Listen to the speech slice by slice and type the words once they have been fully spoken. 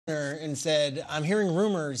and said, I'm hearing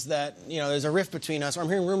rumors that, there's a rift between us, or I'm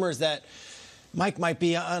hearing rumors that Mike might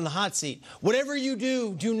be on the hot seat. Whatever you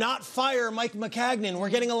do, do not fire Mike Maccagnan. We're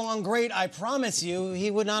getting along great. I promise you, he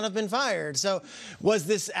would not have been fired. So was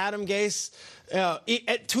this Adam Gase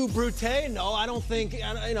et tu brute? No, I don't think,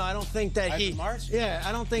 I don't think that he,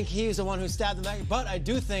 I don't think he was the one who stabbed him back. But I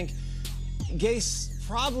do think Gase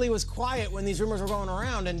probably was quiet when these rumors were going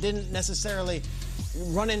around and didn't necessarily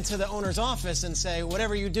run into the owner's office and say,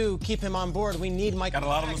 whatever you do, keep him on board. We need Mike. Got a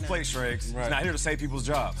lot on his plate, Shrakes. Right. He's not here to save people's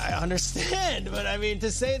jobs. I understand, but I mean, to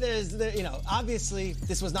say obviously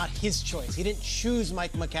this was not his choice. He didn't choose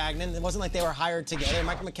Mike Maccagnan. It wasn't like they were hired together.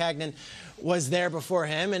 Mike Maccagnan was there before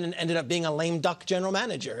him and ended up being a lame duck general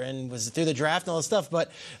manager and was through the draft and all this stuff. But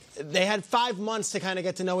they had 5 months to kind of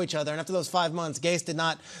get to know each other. And after those 5 months, Gase did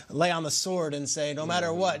not lay on the sword and say, no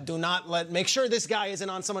matter what, do not make sure this guy isn't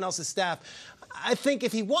on someone else's staff. I think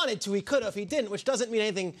if he wanted to, he could have. He didn't, which doesn't mean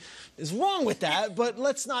anything is wrong with that. But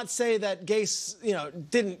let's not say that Gase,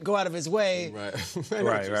 didn't go out of his way. Right.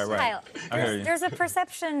 Kyle, there's a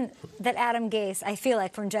perception that Adam Gase, I feel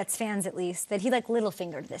like from Jets fans at least, that he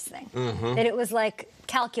little-fingered this thing. That it was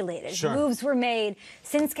calculated. Sure. Moves were made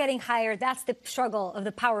since getting hired. That's the struggle of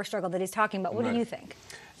the power struggle that he's talking about. What do you think?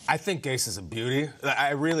 I think Gase is a beauty. I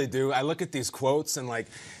really do. I look at these quotes and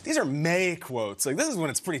these are May quotes. This is when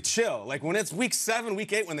it's pretty chill. When it's week 7,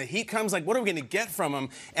 week 8, when the heat comes, what are we going to get from him?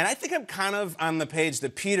 And I think I'm kind of on the page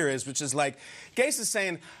that Peter is, which is Gase is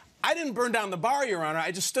saying, I didn't burn down the bar, Your Honor.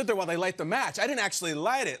 I just stood there while they light the match. I didn't actually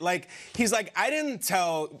light it. He's like, I didn't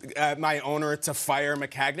tell my owner to fire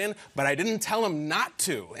Maccagnan, but I didn't tell him not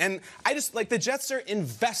to. And I just, the Jets are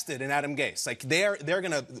invested in Adam Gase. They're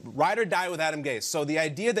going to ride or die with Adam Gase. So the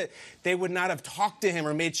idea that they would not have talked to him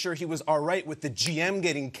or made sure he was all right with the GM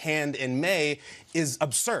getting canned in May is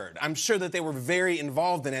absurd. I'm sure that they were very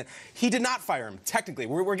involved in it. He did not fire him, technically.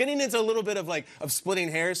 We're getting into a little bit of splitting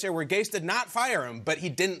hairs here, where Gase did not fire him, but he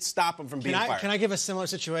didn't stop him from being fired. Can I give a similar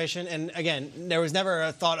situation? And again, there was never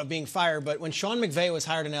a thought of being fired, but when Sean McVay was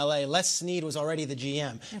hired in L.A., Les Snead was already the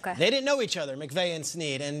GM. Okay. They didn't know each other, McVay and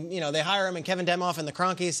Snead. And, they hire him, and Kevin Demoff and the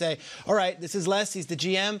Cronkies say, all right, this is Les, he's the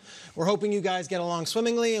GM. We're hoping you guys get along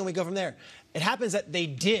swimmingly, and we go from there. It happens that they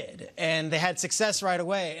did, and they had success right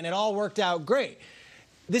away, and it all worked out great.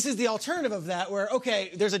 This is the alternative of that, where,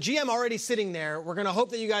 okay, there's a GM already sitting there. We're going to hope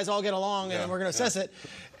that you guys all get along, and we're going to assess it.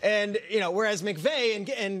 And, whereas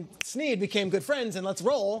McVay and Snead became good friends, and let's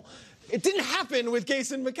roll, it didn't happen with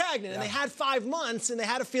Gase and Maccagnan. And they had 5 months, and they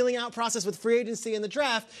had a feeling out process with free agency and the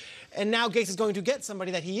draft. And now Gase is going to get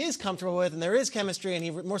somebody that he is comfortable with, and there is chemistry, and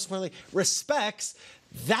he more importantly respects.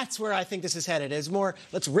 That's where I think this is headed. It's more,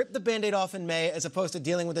 let's rip the Band-Aid off in May, as opposed to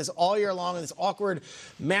dealing with this all year long and this awkward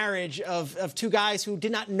marriage of two guys who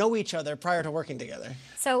did not know each other prior to working together.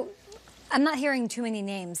 So I'm not hearing too many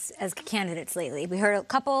names as candidates lately. We heard a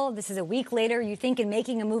couple. This is a week later. You think in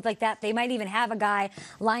making a move like that, they might even have a guy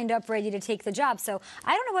lined up ready to take the job. So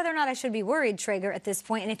I don't know whether or not I should be worried, Traeger, at this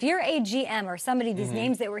point. And if you're a GM or somebody, these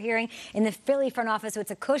names that we're hearing in the Philly front office, so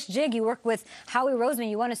it's a cush jig. You work with Howie Roseman.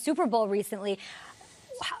 You won a Super Bowl recently.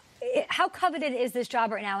 How coveted is this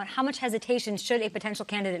job right now, and how much hesitation should a potential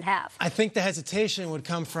candidate have? I think the hesitation would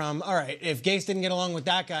come from, all right, if Gase didn't get along with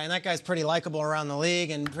that guy, and that guy's pretty likable around the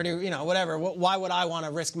league and pretty, whatever, why would I want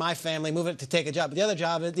to risk my family, move it to take a job? But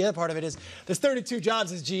the other part of it is there's 32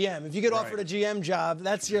 jobs as GM. If you get offered a GM job,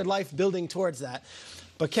 that's your life building towards that.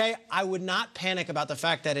 But, Kay, I would not panic about the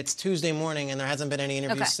fact that it's Tuesday morning and there hasn't been any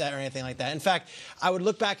interviews set or anything like that. In fact, I would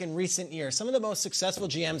look back in recent years. Some of the most successful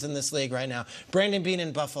GMs in this league right now, Brandon Beane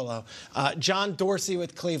in Buffalo, John Dorsey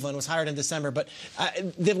with Cleveland was hired in December. But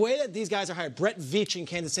the way that these guys are hired, Brett Veach in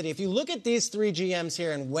Kansas City, if you look at these 3 GMs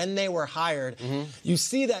here and when they were hired, you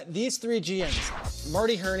see that these 3 GMs,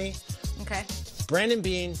 Marty Herney, Brandon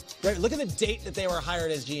Beane, look at the date that they were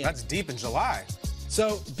hired as GM. That's deep in July.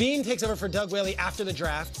 So Beane takes over for Doug Whaley after the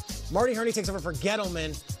draft. Marty Herney takes over for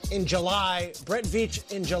Gettleman in July. Brett Veach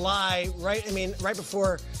in July, right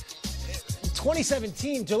before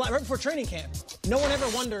 2017, July, right before training camp. No one ever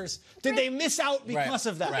wonders, did they miss out because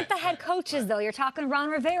of that? Look at the head coaches, though. You're talking Ron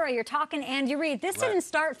Rivera. You're talking Andy Reid. This didn't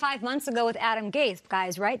start 5 months ago with Adam Gase,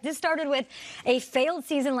 guys, right? This started with a failed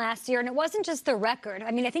season last year, and it wasn't just the record. I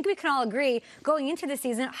mean, I think we can all agree, going into the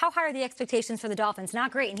season, how high are the expectations for the Dolphins? Not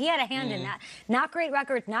great, and he had a hand in that. Not great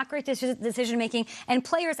record, not great decision-making, and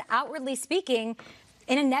players, outwardly speaking,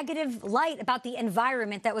 in a negative light about the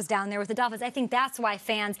environment that was down there with the Dolphins. I think that's why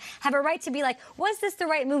fans have a right to be like, was this the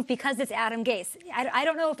right move because it's Adam Gase? I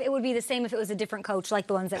don't know if it would be the same if it was a different coach like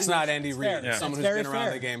the ones that it's not Andy Reid, someone who's been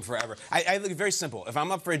around the game forever. I look very simple. If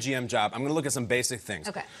I'm up for a GM job, I'm going to look at some basic things.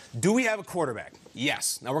 Okay. Do we have a quarterback?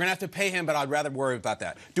 Yes. Now, we're going to have to pay him, but I'd rather worry about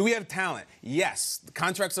that. Do we have talent? Yes. The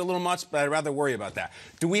contract's a little much, but I'd rather worry about that.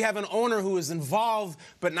 Do we have an owner who is involved,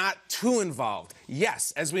 but not too involved?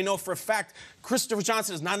 Yes. As we know for a fact, Christopher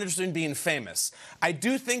Johnson is not interested in being famous. I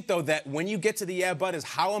do think, though, that when you get to the but is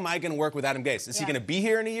how am I going to work with Adam Gase? Is he going to be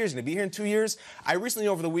here in a year? Is he going to be here in 2 years? I recently,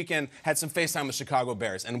 over the weekend, had some FaceTime with Chicago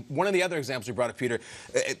Bears. And one of the other examples we brought up, Peter,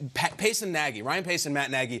 Pace and Nagy, Ryan Pace and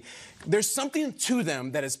Matt Nagy, there's something to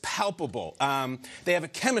them that is palpable. They have a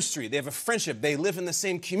chemistry. They have a friendship. They live in the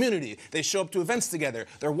same community. They show up to events together.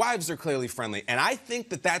 Their wives are clearly friendly. And I think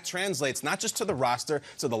that that translates not just to the roster,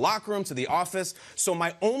 to the locker room, to the office. So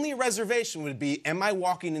my only reservation would be, am I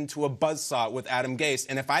walking into a buzzsaw with Adam Gase?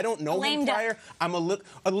 And if I don't know him prior, I'm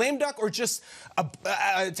a lame duck or just a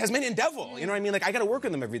Tasmanian devil. You know what I mean? Like, I got to work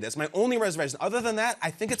with them every day. That's my only reservation. Other than that, I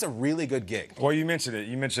think it's a really good gig. Well, you mentioned it.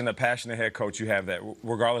 You mentioned a passionate head coach. You have that.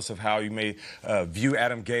 Regardless of how you may view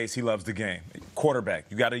Adam Gase, he loves the game. Quarterback.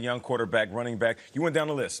 You got a young quarterback, running back. You went down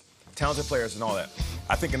the list. Talented players and all that.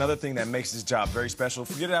 I think another thing that makes this job very special,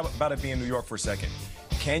 forget about it being New York for a second.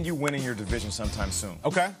 Can you win in your division sometime soon?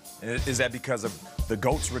 Okay. Is that because of the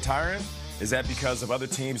GOATs retiring? Is that because of other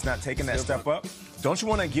teams not taking that step up? Don't you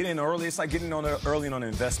want to get in early? It's like getting on early on an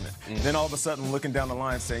investment. Then all of a sudden looking down the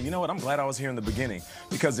line saying, you know what, I'm glad I was here in the beginning.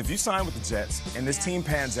 Because if you sign with the Jets and this team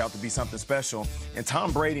pans out to be something special and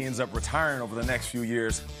Tom Brady ends up retiring over the next few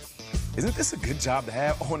years, isn't this a good job to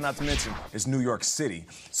have? Oh, not to mention, it's New York City.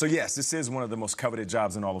 So, yes, this is one of the most coveted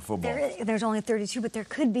jobs in all of football. There's only 32, but there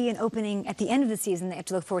could be an opening at the end of the season that you have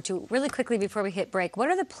to look forward to. Really quickly before we hit break, what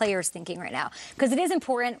are the players thinking right now? Because it is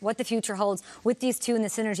important what the future holds with these two and the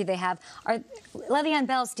synergy they have. Le'Veon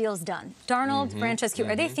Bell's deal's done. Darnold, franchise Q,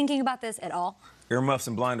 are they thinking about this at all? Earmuffs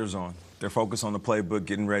and blinders on. They're focused on the playbook,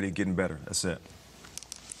 getting ready, getting better. That's it.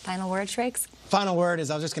 Final word, Shrakes? Final word is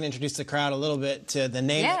I was just going to introduce the crowd a little bit to the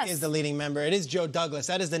name that is the leading member. It is Joe Douglas.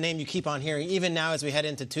 That is the name you keep on hearing, even now as we head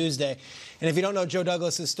into Tuesday. And if you don't know Joe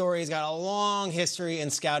Douglas' story, he's got a long history in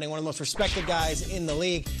scouting, one of the most respected guys in the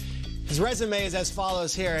league. His resume is as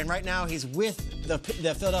follows here, and right now he's with the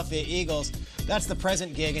Philadelphia Eagles. That's the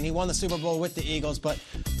present gig, and he won the Super Bowl with the Eagles, but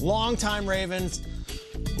longtime Ravens.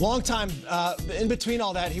 Long time in between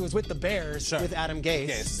all that, he was with the Bears with Adam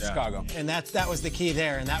Gase. Chicago. And that was the key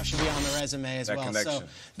there, and that should be on the resume as well. Connection. So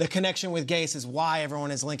the connection with Gase is why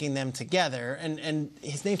everyone is linking them together. And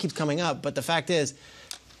his name keeps coming up, but the fact is,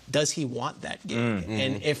 does he want that gig?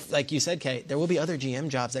 And if, like you said, Kay, there will be other GM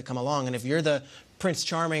jobs that come along, and if you're the Prince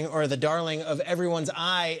Charming or the darling of everyone's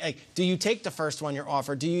eye, like, do you take the first one you're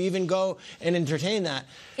offered? Do you even go and entertain that?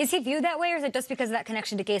 Is he viewed that way, or is it just because of that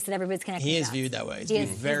connection to Gase that everybody's connected? He is viewed that way. He's viewed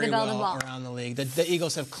very well around the league. The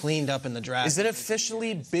Eagles have cleaned up in the draft. Is it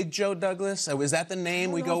officially Big Joe Douglas? Is that the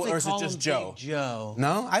name we go, or is it just Joe? Big Joe.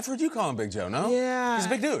 No, I've heard you call him Big Joe. No. Yeah, he's a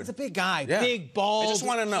big dude. He's a big guy. Yeah. Big, bald, I just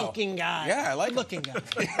want to know. looking guy. Yeah, I like him. Looking guy.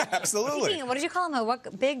 Yeah, absolutely. What did you call him?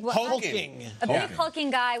 Hulking. A big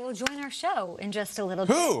hulking guy will join our show in just a little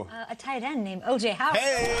bit. Who? A tight end named O.J. Howard.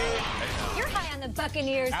 Hey! You're high on the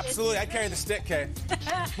Buccaneers. Absolutely. I carry the stick, Kay.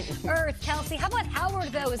 Earth, Kelsey. How about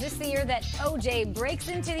Howard, though? Is this the year that O.J. breaks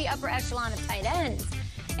into the upper echelon of tight ends?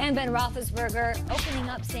 And Ben Roethlisberger opening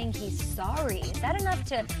up saying he's sorry. Is that enough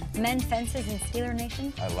to mend fences in Steeler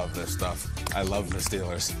Nation? I love this stuff. I love the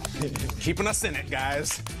Steelers. Keeping us in it,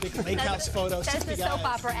 guys. Big lake house photos. That's the soap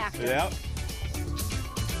opera actor. Yep.